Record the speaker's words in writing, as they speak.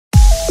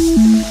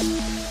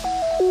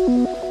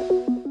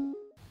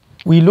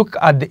We look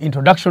at the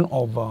introduction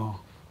of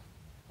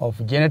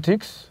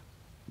genetics,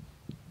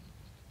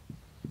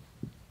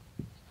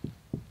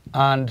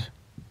 and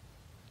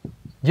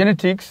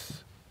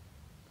genetics,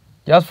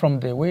 just from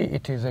the way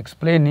it is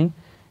explaining,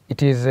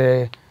 it is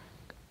a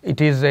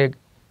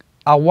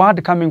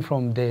word coming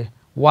from the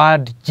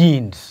word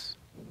genes.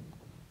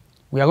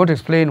 We are going to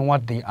explain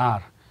what they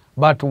are.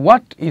 But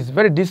what is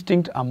very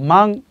distinct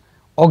among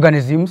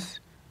organisms,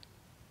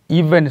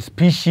 even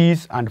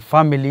species and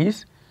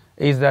families,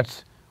 is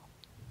that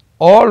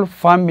all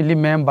family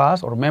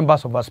members or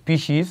members of a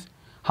species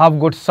have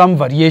got some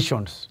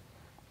variations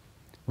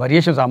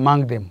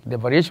among them. The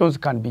variations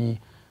can be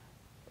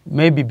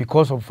maybe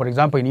because of, for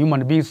example, in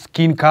human beings,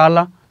 skin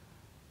color,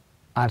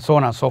 and so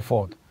on and so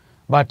forth.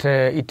 But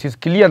it is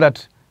clear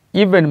that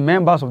even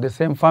members of the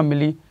same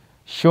family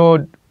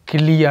showed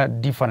clear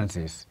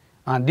differences.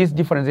 And these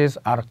differences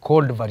are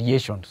called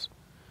variations.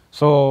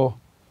 So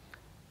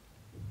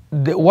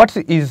what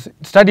is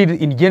studied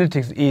in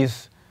genetics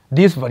is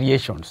these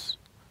variations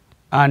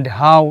and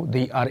how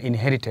they are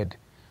inherited.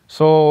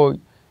 So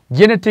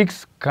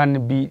genetics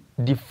can be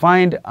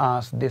defined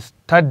as the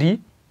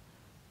study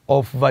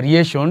of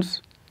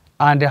variations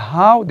and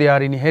how they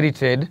are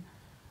inherited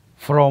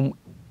from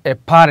a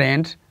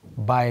parent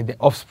by the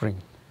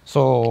offspring.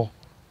 So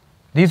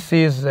this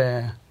is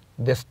the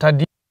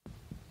study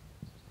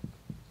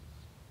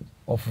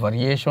of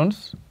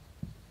variations,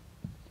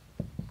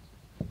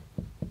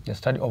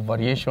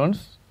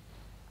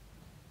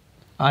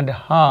 and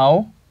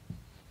how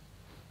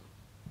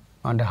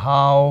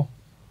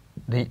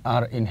they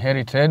are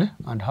inherited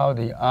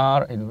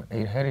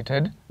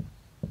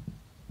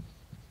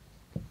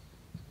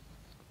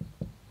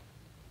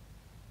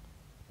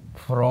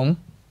from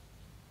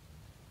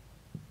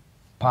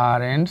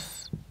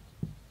parents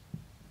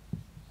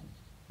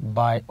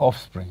by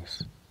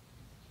offsprings.